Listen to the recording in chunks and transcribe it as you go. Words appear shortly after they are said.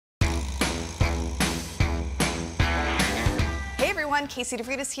everyone, Casey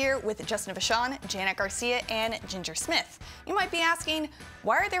DeVritis here with Justin Vachon, Janet Garcia, and Ginger Smith. You might be asking,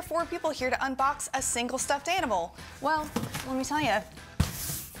 why are there 4 people here to unbox a single stuffed animal? Well, let me tell you.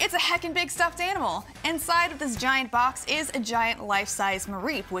 It's a heckin' big stuffed animal. Inside of this giant box is a giant life-size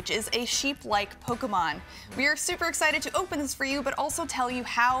Mareep, which is a sheep-like Pokemon. We are super excited to open this for you, but also tell you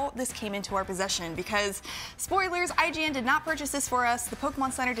how this came into our possession, because, spoilers, IGN did not purchase this for us, the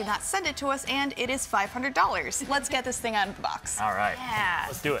Pokemon Center did not send it to us, and it is $500. Let's get this thing out of the box. All right, yeah.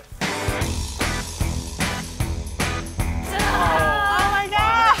 Let's do it. Oh my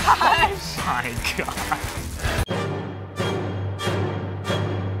gosh! Oh my God.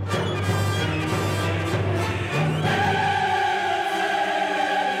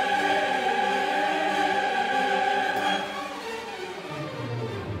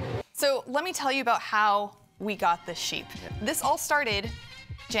 So let me tell you about how we got this sheep. Yeah. This all started,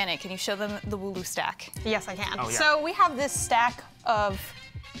 Janet, can you show them the Wooloo stack? Yes, I can. Oh, yeah. So we have this stack of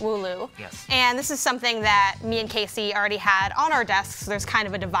Wooloo. Yes. And this is something that me and Casey already had on our desks. There's kind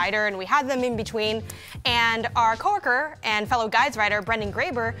of a divider, and we had them in between. And our coworker and fellow guides writer, Brendan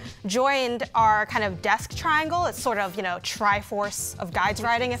Graber, joined our kind of desk triangle. It's sort of, you know, triforce of guides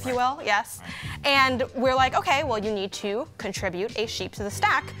writing, if you will. Yes. Right. And we're like, okay, well, you need to contribute a sheep to the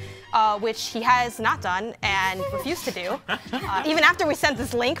stack, which he has not done and refused to do, even after we sent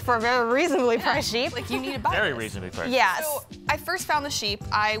this link for a very reasonably priced sheep. Like, you need to buy Very this. reasonably priced. Yes. So I first found the sheep.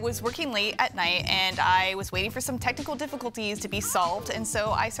 I was working late at night, and I was waiting for some technical difficulties to be solved, and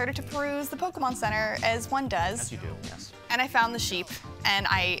so I started to peruse the Pokemon Center, as one does. As you do, yes. And I found the sheep, and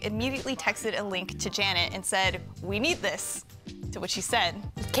I immediately texted a link to Janet and said, we need this, to which she said,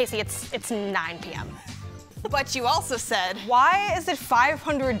 Casey, it's 9 p.m. But you also said, why is it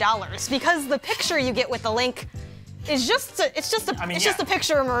 $500? Because the picture you get with the link is just a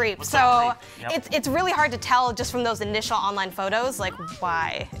picture of Mareep. So yep. it's really hard to tell just from those initial online photos, like,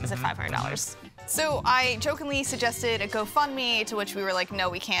 why is it $500? So I jokingly suggested a GoFundMe, to which we were like, no,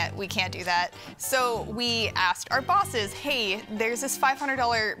 we can't do that. So we asked our bosses, hey, there's this $500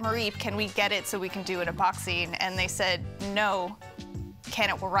 Mareep, can we get it so we can do an unboxing? And they said, no,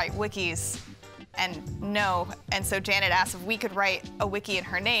 Janet will write wikis. And no, and so Janet asked if we could write a wiki in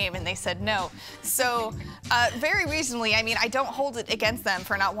her name, and they said no. So very reasonably, I mean, I don't hold it against them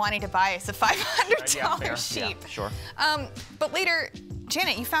for not wanting to buy us a $500 sheep. Yeah, sure. But later,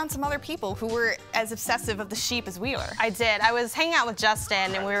 Janet, you found some other people who were as obsessive of the sheep as we are. I did. I was hanging out with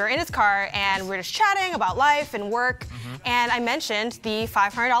Justin, and we were in his car, and we were just chatting about life and work, and I mentioned the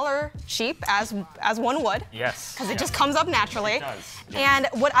 $500 sheep, as one would. Yes. Because it just comes up naturally. It does. Yeah.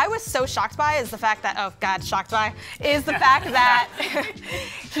 And what I was so shocked by is the fact that, is the fact that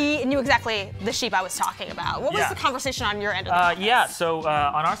he knew exactly the sheep I was talking about. What was the conversation on your end of the office? Yeah, so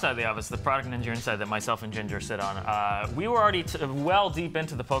on our side of the office, the product and engineering side that myself and Ginger sit on, we were already well deep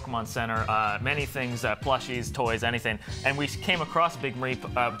into the Pokemon Center, many things, plushies, toys, anything, and we came across Big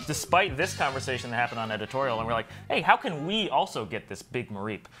Mareep despite this conversation that happened on editorial, and we're like, hey, how can we also get this Big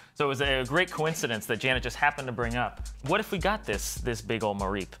Mareep? So it was a great coincidence that Janet just happened to bring up. What if we got this big old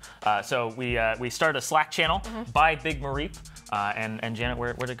Mareep? So we started a Slack channel, Buy Big Mareep, and Janet,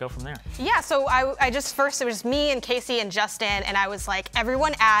 where'd it go from there? Yeah, so I just first, it was me and Casey and Justin, and I was like,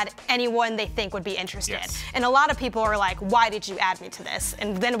 everyone add anyone they think would be interested. Yes. And a lot of people were like, why did you add me to this?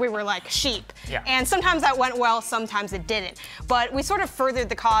 And then we were like, sheep. Yeah. And sometimes that went well, sometimes it didn't. But we sort of furthered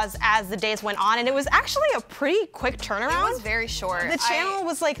the cause as the days went on, and it was actually a pretty quick turnaround. It was very short. The channel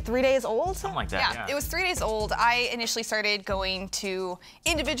was like 3 days old. Something like that, yeah. It was 3 days old. I initially started going to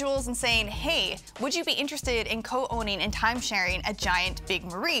individuals and saying, hey, would you be interested in co-owning and time-sharing a giant Big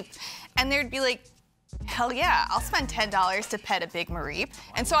Mareep? And they'd be like, hell yeah, I'll spend $10 to pet a Big Mareep.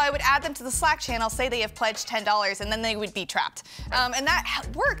 And so I would add them to the Slack channel, say they have pledged $10, and then they would be trapped. And that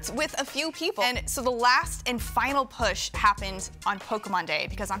worked with a few people. And so the last and final push happened on Pokemon Day,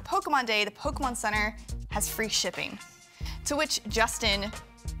 because on Pokemon Day, the Pokemon Center has free shipping. To which Justin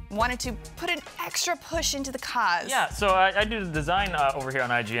wanted to put an extra push into the cause. Yeah, so I do the design over here on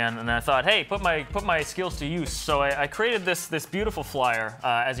IGN, and I thought, hey, put my skills to use. So I created this beautiful flyer,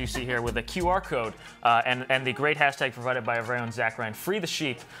 as you see here, with a QR code and the great hashtag provided by our very own Zach Ryan, Free the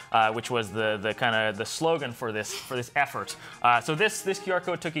Sheep, which was the kind of the slogan for this effort. So this QR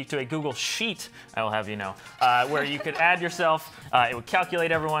code took you to a Google Sheet, I will have you know, where you could add yourself. It would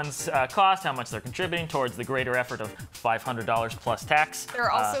calculate everyone's cost, how much they're contributing towards the greater effort of $500 plus tax. There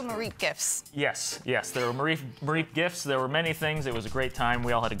are also Mareep gifts. Yes, there were Mareep gifts. There were many things. It was a great time.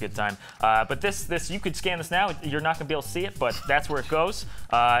 We all had a good time. But this, you could scan this now. You're not going to be able to see it, but that's where it goes.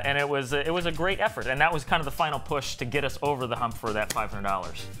 And it was a great effort. And that was kind of the final push to get us over the hump for that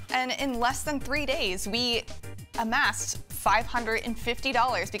 $500. And in less than 3 days, we amassed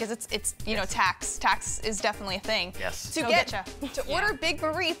 $550 because it's you know, tax. Tax is definitely a thing. Yes. To order Big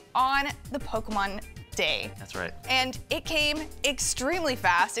Mareep on the Pokemon Day. That's right. And it came extremely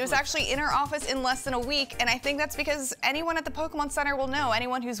fast. It was actually in our office in less than a week, and I think that's because anyone at the Pokemon Center will know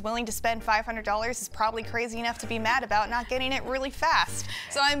anyone who's willing to spend $500 is probably crazy enough to be mad about not getting it really fast.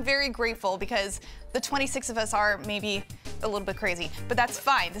 So I'm very grateful because the 26 of us are maybe a little bit crazy, but that's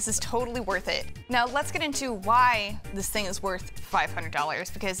fine. This is totally worth it. Now let's get into why this thing is worth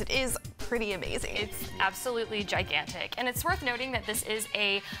 $500 because it is pretty amazing. It's absolutely gigantic. And it's worth noting that this is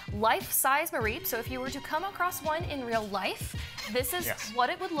a life-size Mareep, so if you were to come across one in real life, this is what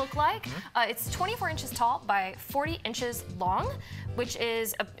it would look like. It's 24 inches tall by 40 inches long, which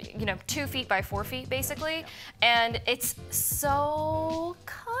is, 2 feet by 4 feet, basically. And it's so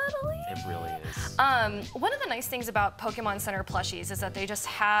cuddly. It really is. One of the nice things about Pokemon Center plushies is that they just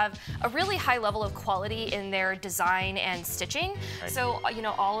have a really high level of quality in their design and stitching. Right. So,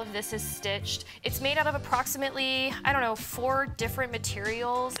 all of this is stitched. It's made out of approximately, 4 different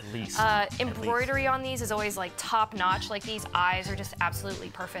materials. At least. Embroidery on these is always like top notch. Like these eyes are just absolutely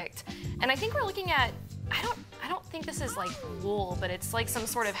perfect. And I think we're looking at, I don't think this is like wool, but it's like some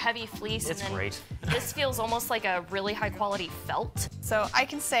sort of heavy fleece. It's great. This feels almost like a really high quality felt. So I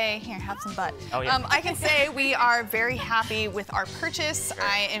can say, here, have some butt. Oh, yeah. I can say we are very happy with our purchase.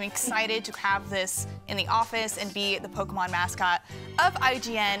 I am excited to have this in the office and be the Pokemon mascot of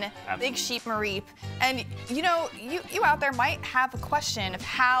IGN, Big Sheep Mareep. And you out there might have a question of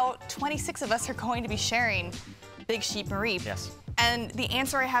how 26 of us are going to be sharing Big Sheep Mareep. Yes. And the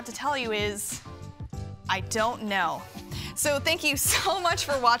answer I have to tell you is, I don't know. So thank you so much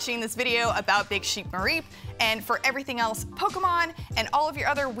for watching this video about Big Sheep Mareep, and for everything else Pokemon and all of your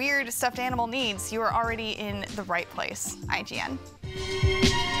other weird stuffed animal needs, you are already in the right place, IGN.